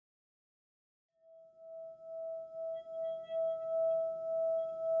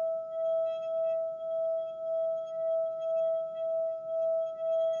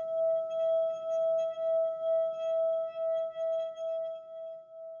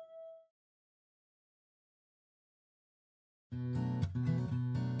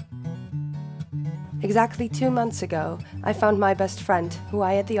Exactly 2 months ago, I found my best friend, who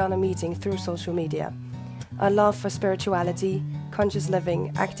I had the honor meeting through social media. Our love for spirituality, conscious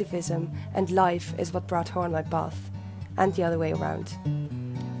living, activism, and life is what brought her on my path, and the other way around.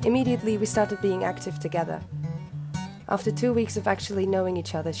 Immediately, we started being active together. After 2 weeks of actually knowing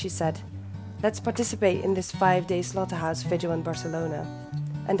each other, she said, "Let's participate in this 5-day Slaughterhouse Vigil in Barcelona."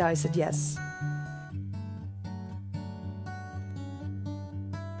 And I said yes.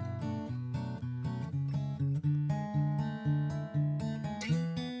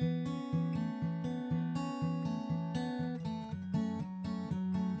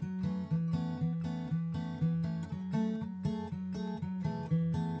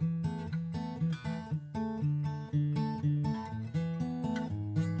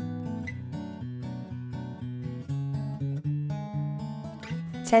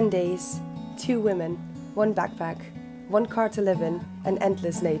 "10 days, 2 women, 1 backpack, 1 car to live in, and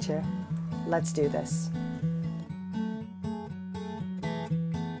endless nature. Let's do this."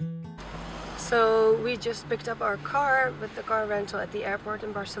 So we just picked up our car with the car rental at the airport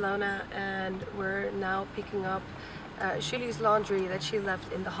in Barcelona, and we're now picking up Julie's laundry that she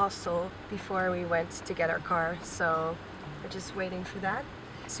left in the hostel before we went to get our car. So we're just waiting for that.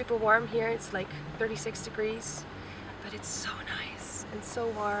 It's super warm here, it's like 36 degrees, but it's so nice and so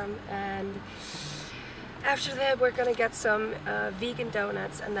warm. And after that we're gonna get some vegan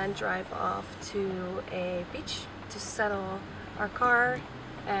donuts and then drive off to a beach to settle our car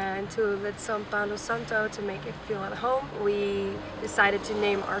and to lit some Palo Santo to make it feel at home. We decided to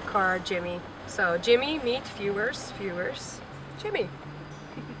name our car Jimmy. So Jimmy, meet viewers, Jimmy.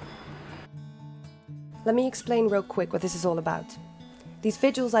 Let me explain real quick what this is all about. These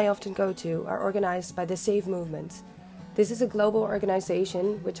vigils I often go to are organized by the Save movement. This is a global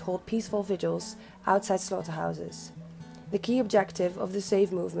organization which hold peaceful vigils outside slaughterhouses. The key objective of the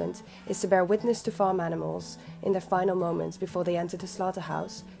Save movement is to bear witness to farm animals in their final moments before they enter the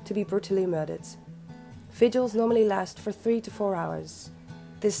slaughterhouse to be brutally murdered. Vigils normally last for 3 to 4 hours.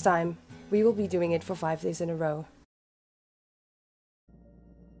 This time, we will be doing it for 5 days in a row.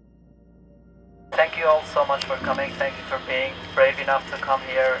 Thank you all so much for coming. Thank you for being brave enough to come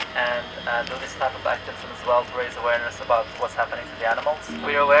here and do this type of activism as well, to raise awareness about what's happening to the animals.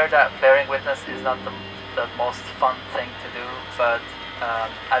 We're aware that bearing witness is not the most fun thing to do, but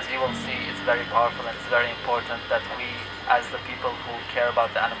as you will see, it's very powerful and it's very important that we, as the people who care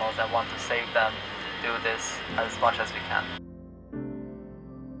about the animals and want to save them, do this as much as we can.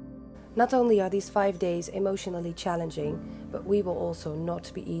 Not only are these 5 days emotionally challenging, but we will also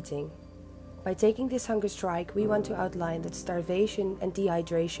not be eating. By taking this hunger strike, we want to outline that starvation and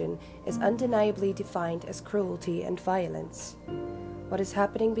dehydration is undeniably defined as cruelty and violence. What is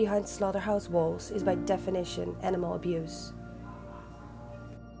happening behind slaughterhouse walls is by definition animal abuse.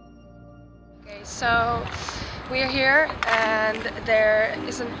 Okay, so we are here and there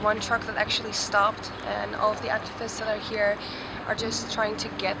isn't one truck that actually stopped, and all of the activists that are here are just trying to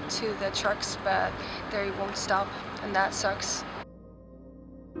get to the trucks, but they won't stop, and that sucks.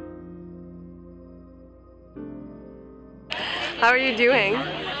 How are you doing?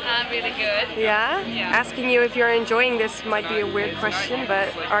 I'm really good. Yeah? Yeah. Asking you if you're enjoying this might be a weird question,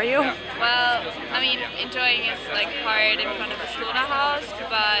 but are you? Well, I mean, enjoying is like hard in front of the slaughterhouse,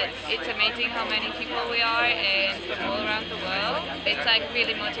 but it's amazing how many people we are and from all around the world. It's like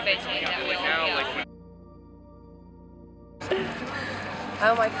really motivating that we're all here.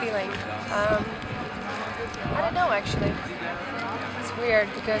 How am I feeling? I don't know actually. It's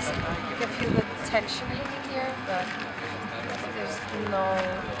weird because you can feel the tension hanging here, but there's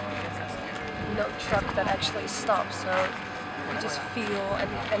no truck that actually stops, so you just feel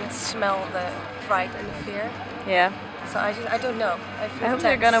and smell the fright and the fear. Yeah. So I don't know. I hope tense.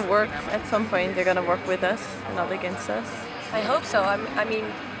 they're gonna work at some point. They're gonna work with us, not against us. I hope so. I mean,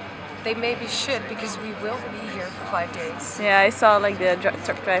 they maybe should, because we will be here for 5 days. Yeah, I saw like the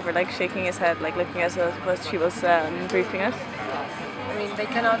truck driver like shaking his head, like looking at us as she was briefing us. I mean, they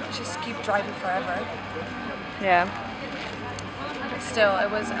cannot just keep driving forever. Yeah. But still,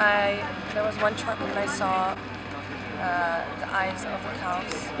 there was one truck that I saw the eyes of the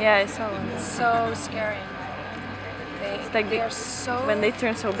cows. Yeah, I saw one. It's so scary. It's like they are so, when they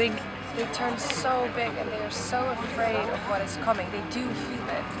turn so big. They turn so big and they are so afraid of what is coming. They do feel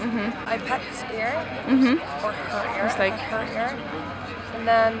it. Mm-hmm. I pet his ear, or her ear, it's like her ear, and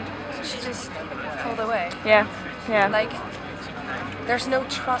then she just pulled away. Yeah, yeah. Like, there's no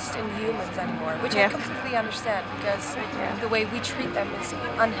trust in humans anymore, which I completely understand, because the way we treat them is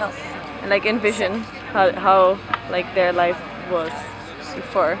unhealthy. And like envision how like their life was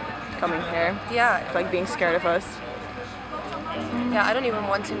before coming here. Yeah. It's like being scared of us. Yeah, I don't even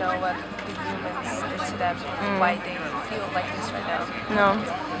want to know what the humans, the them why they feel like this right now. No.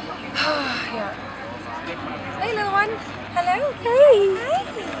 Yeah. Hey, little one. Hello. Hey. Hi.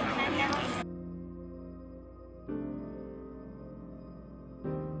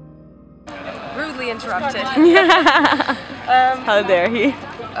 Rudely interrupted. How dare he?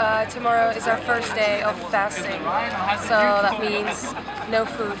 Tomorrow is our first day of fasting, so that means no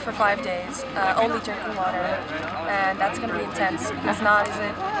food for 5 days, only drinking water, and that's going to be intense because not is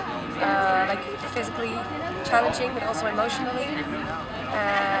it like physically challenging but also emotionally,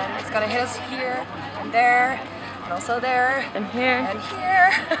 and it's going to hit us here and there and also there And here. and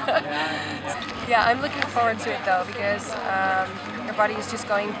here. Yeah, I'm looking forward to it though because your body is just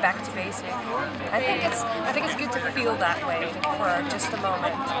going back to basic. I think it's good to feel that way for just a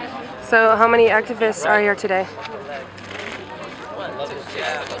moment. So how many activists are here today?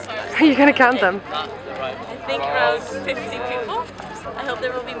 Are you gonna count them? I think around 50 people. I hope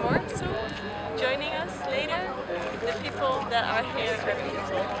there will be more soon joining us later. The people that are here are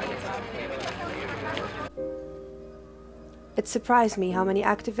beautiful. It surprised me how many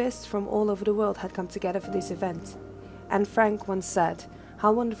activists from all over the world had come together for this event. And Frank once said,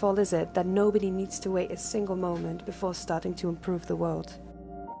 "How wonderful is it that nobody needs to wait a single moment before starting to improve the world."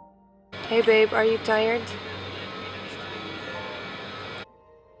 Hey babe, are you tired?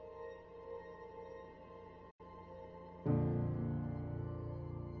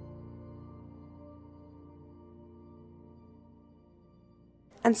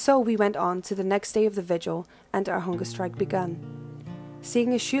 And so we went on to the next day of the vigil and our hunger strike began.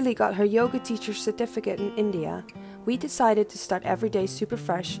 Seeing as Shuli got her yoga teacher certificate in India, we decided to start every day super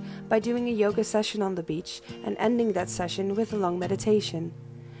fresh by doing a yoga session on the beach and ending that session with a long meditation.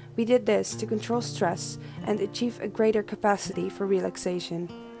 We did this to control stress and achieve a greater capacity for relaxation,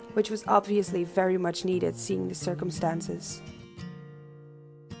 which was obviously very much needed seeing the circumstances.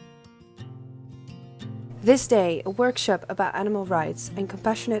 This day, a workshop about animal rights and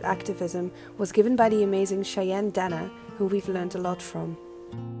compassionate activism was given by the amazing Cheyenne Danner, who we've learned a lot from.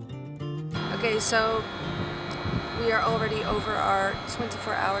 Okay, so we are already over our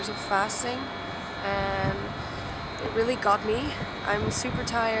 24 hours of fasting, and it really got me. I'm super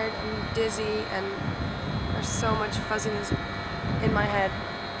tired, I'm dizzy, and there's so much fuzziness in my head,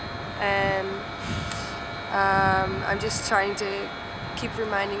 and I'm just trying to keep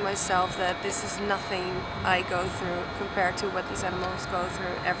reminding myself that this is nothing I go through compared to what these animals go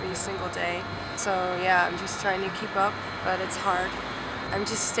through every single day. So yeah, I'm just trying to keep up, but it's hard. I'm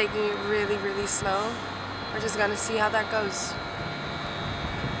just taking it really, really slow. We're just gonna see how that goes.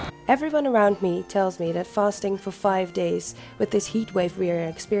 Everyone around me tells me that fasting for 5 days with this heat wave we are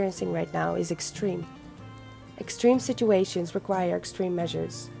experiencing right now is extreme. Extreme situations require extreme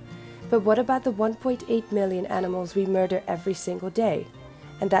measures. But what about the 1.8 million animals we murder every single day?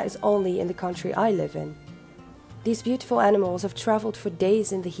 And that is only in the country I live in. These beautiful animals have traveled for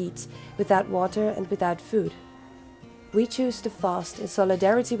days in the heat, without water and without food. We choose to fast in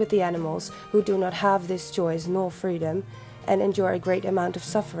solidarity with the animals who do not have this choice nor freedom and endure a great amount of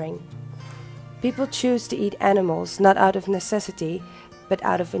suffering. People choose to eat animals not out of necessity, but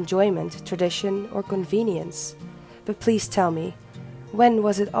out of enjoyment, tradition, or convenience. But please tell me, when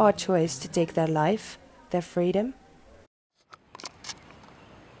was it our choice to take their life, their freedom?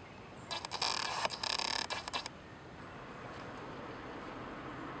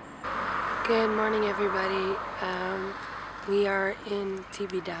 Good morning, everybody. We are in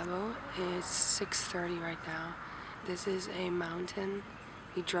Tibidabo. It's 6:30 right now. This is a mountain.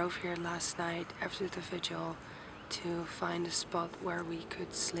 We drove here last night after the vigil to find a spot where we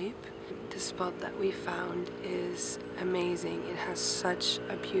could sleep. The spot that we found is amazing. It has such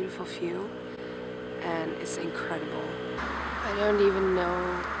a beautiful view and it's incredible. I don't even know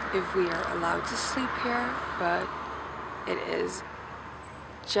if we are allowed to sleep here, but it is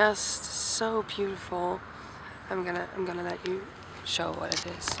just so beautiful. I'm gonna let you show what it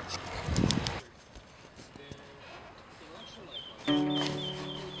is.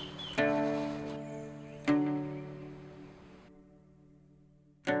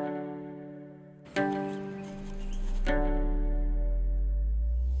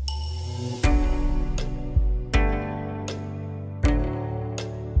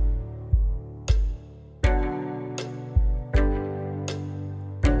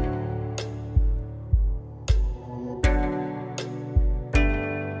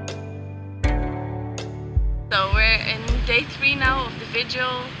 So we're in day 3 now of the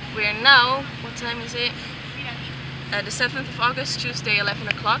vigil. We're now, what time is it? The 7th of August, Tuesday, 11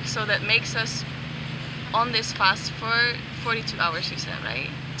 o'clock. So that makes us on this fast for 42 hours, you said, right?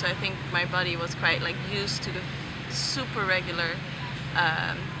 So I think my body was quite like used to the super regular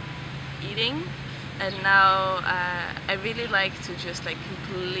eating. and now I really like to just like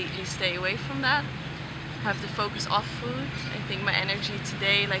completely stay away from that. Have to focus off food. I think my energy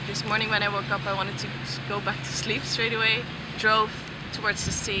today, like this morning when I woke up, I wanted to go back to sleep straight away. Drove towards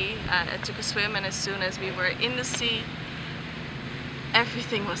the sea, I took a swim, and as soon as we were in the sea,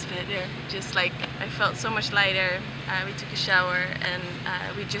 everything was better. Just like I felt so much lighter. We took a shower, and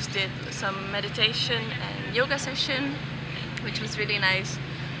we just did some meditation and yoga session, which was really nice.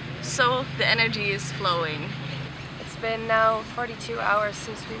 So the energy is flowing. It's been now 42 hours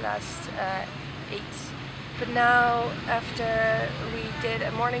since we last ate. But now, after we did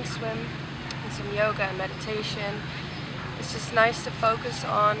a morning swim and some yoga and meditation, it's just nice to focus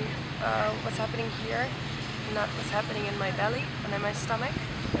on what's happening here, not what's happening in my belly and in my stomach.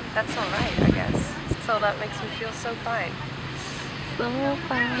 That's alright, I guess. So that makes me feel so fine. So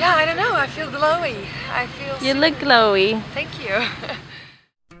fine. Yeah, I don't know, I feel glowy. I feel You look glowy. Thank you.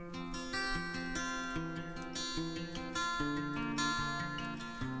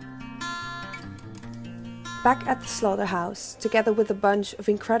 Back at the Slaughterhouse, together with a bunch of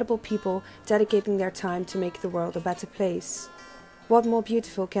incredible people dedicating their time to make the world a better place. What more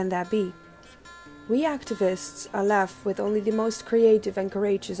beautiful can that be? We activists are left with only the most creative and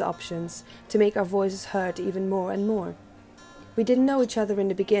courageous options to make our voices heard even more and more. We didn't know each other in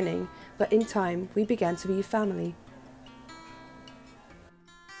the beginning, but in time we began to be a family.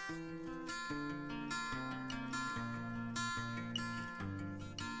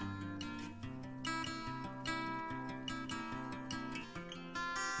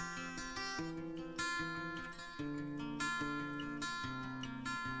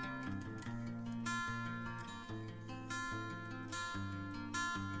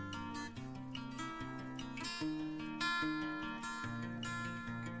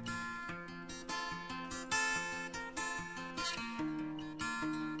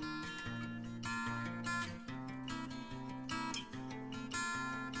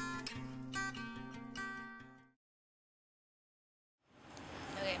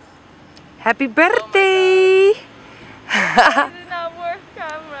 Happy birthday! This is not worth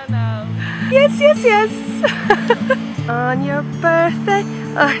camera now. Yes, yes, yes! On your birthday,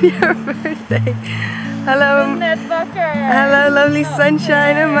 on your birthday. Hello, hello, lovely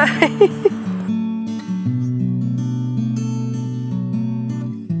sunshine of mine.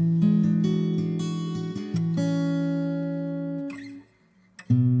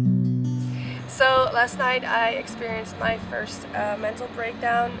 So last night I experienced my first mental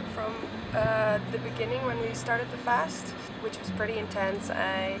breakdown from the beginning when we started the fast, which was pretty intense.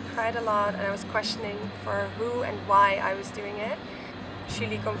 I cried a lot and I was questioning for who and why I was doing it.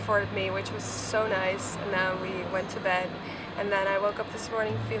 Shuli comforted me, which was so nice, and then we went to bed. And then I woke up this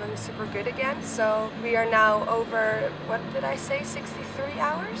morning feeling super good again. So we are now over, what did I say, 63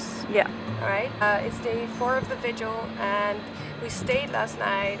 hours? Yeah. Alright, it's day 4 of the vigil, and we stayed last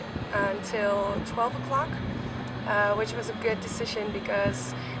night until 12 o'clock, which was a good decision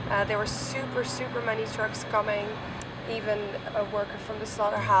because there were super many trucks coming. Even a worker from the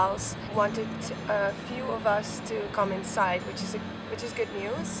slaughterhouse wanted a few of us to come inside, which is good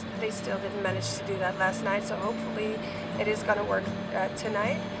news. They still didn't manage to do that last night, so hopefully it is gonna work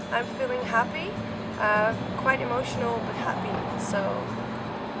tonight. I'm feeling happy, quite emotional but happy, so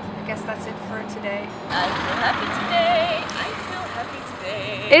I guess that's it for today. I feel happy today. I feel happy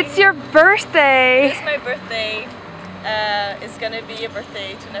today. It's your birthday! It's my birthday. It's gonna be a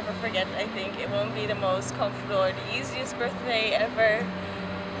birthday to never forget. I think it won't be the most comfortable or the easiest birthday ever,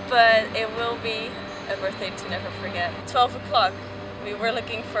 but it will be a birthday to never forget. 12 o'clock, we were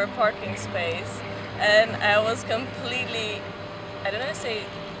looking for a parking space, and I was completely, I don't know how to say,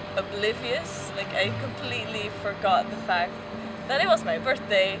 oblivious. Like I completely forgot the fact that it was my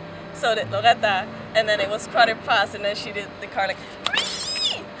birthday. So did Loretta, and then it was 1:15, and then she did the car like,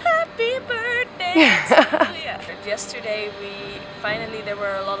 happy birthday! Yeah. Yesterday there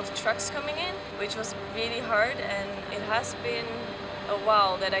were a lot of trucks coming in, which was really hard, and it has been a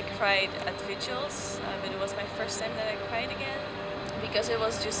while that I cried at Vigils, but it was my first time that I cried again, because it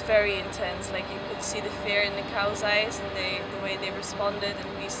was just very intense. Like you could see the fear in the cows' eyes and the way they responded, and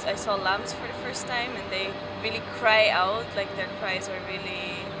I saw lambs for the first time, and they really cry out, like their cries are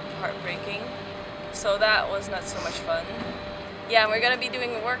really heartbreaking. So that was not so much fun. Yeah, we're gonna be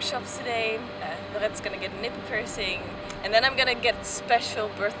doing workshops today. Lorette's gonna get nipple piercing, and then I'm gonna get special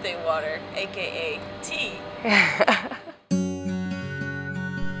birthday water, aka tea.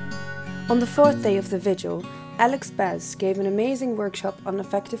 On the 4th day of the vigil, Alex Bez gave an amazing workshop on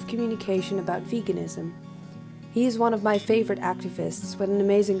effective communication about veganism. He is one of my favorite activists with an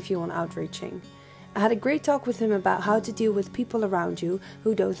amazing view on outreaching. I had a great talk with him about how to deal with people around you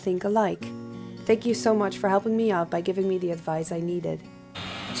who don't think alike. Thank you so much for helping me out by giving me the advice I needed.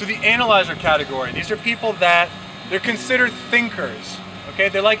 So the analyzer category, these are people that they're considered thinkers, okay?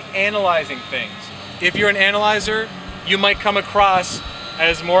 They like analyzing things. If you're an analyzer, you might come across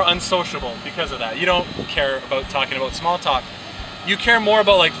as more unsociable because of that. You don't care about talking about small talk. You care more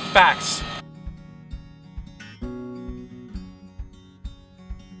about like facts.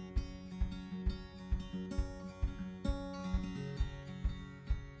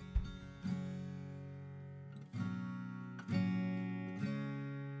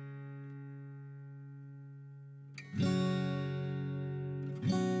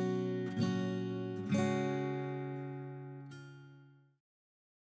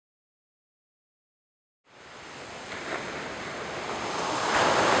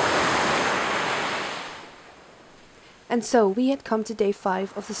 And so we had come to day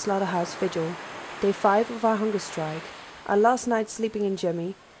 5 of the Slaughterhouse Vigil, day 5 of our hunger strike, our last night sleeping in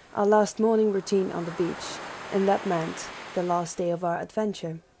Jimmy, our last morning routine on the beach, and that meant the last day of our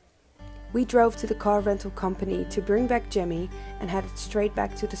adventure. We drove to the car rental company to bring back Jimmy and headed straight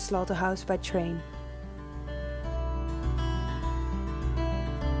back to the slaughterhouse by train.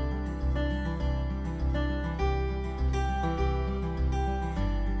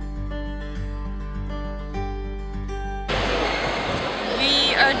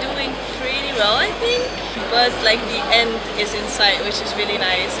 Are doing pretty well, I think, but like the end is in sight, which is really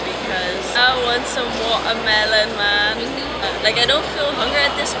nice because I want some watermelon, man. Like I don't feel hunger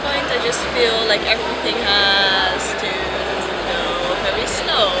at this point, I just feel like everything has to go very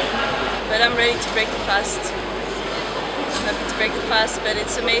slow, but I'm ready to break the fast. I'm happy to break the fast, but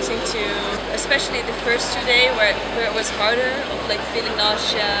it's amazing to, especially the first 2 days where it was harder, of like feeling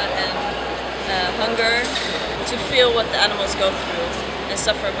nausea and hunger, to feel what the animals go through and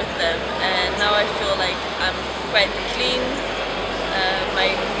suffer with them, and now I feel like I'm quite clean,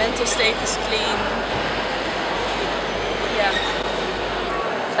 my mental state is clean. Yeah.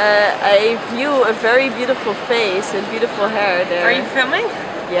 I view a very beautiful face and beautiful hair there. Are you filming?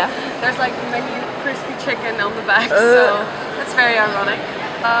 Yeah. There's like many crispy chicken on the back, so that's very ironic.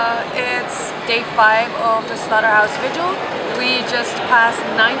 It's day 5 of the Slaughterhouse Vigil. We just passed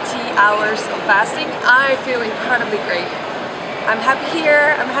 90 hours of fasting. I feel incredibly great. I'm happy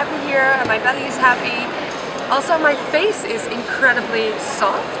here, and my belly is happy. Also, my face is incredibly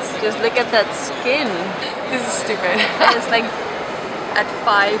soft. Just look at that skin. This is stupid. It's like at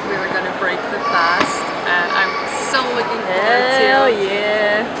 5 we were gonna break the fast, and I'm so looking forward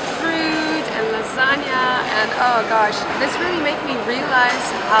to fruit and lasagna, and oh gosh, this really made me realize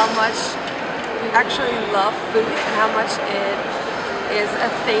how much we actually love food and how much it is a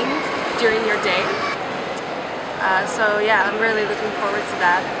thing during your day. So yeah, I'm really looking forward to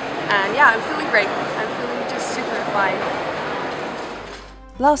that, and yeah, I'm feeling great. I'm feeling just super fine.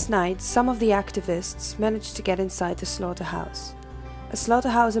 Last night, some of the activists managed to get inside the slaughterhouse. A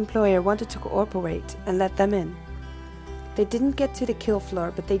slaughterhouse employer wanted to cooperate and let them in. They didn't get to the kill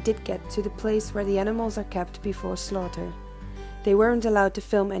floor, but they did get to the place where the animals are kept before slaughter. They weren't allowed to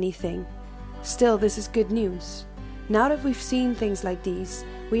film anything. Still, this is good news. Now that we've seen things like these,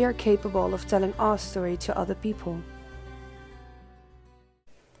 we are capable of telling our story to other people.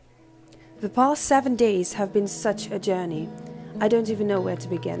 The past 7 days have been such a journey. I don't even know where to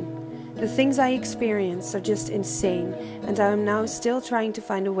begin. The things I experienced are just insane, and I am now still trying to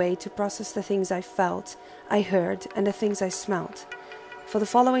find a way to process the things I felt, I heard, and the things I smelt. For the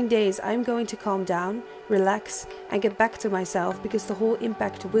following days, I am going to calm down, relax, and get back to myself, because the whole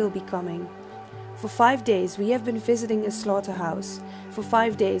impact will be coming. For 5 days we have been visiting a slaughterhouse. For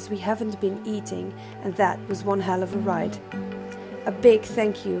 5 days we haven't been eating, and that was one hell of a ride. A big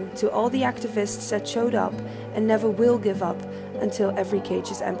thank you to all the activists that showed up and never will give up until every cage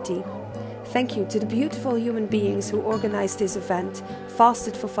is empty. Thank you to the beautiful human beings who organized this event,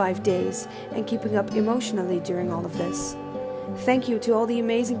 fasted for 5 days, and keeping up emotionally during all of this. Thank you to all the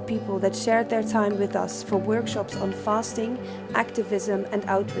amazing people that shared their time with us for workshops on fasting, activism, and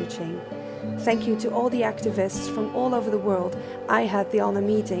outreaching. Thank you to all the activists from all over the world I had the honor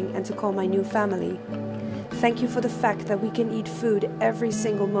meeting and to call my new family. Thank you for the fact that we can eat food every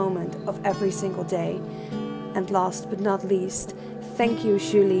single moment of every single day. And last but not least, thank you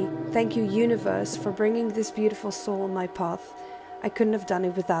Julie, thank you universe for bringing this beautiful soul on my path. I couldn't have done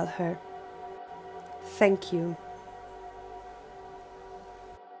it without her. Thank you.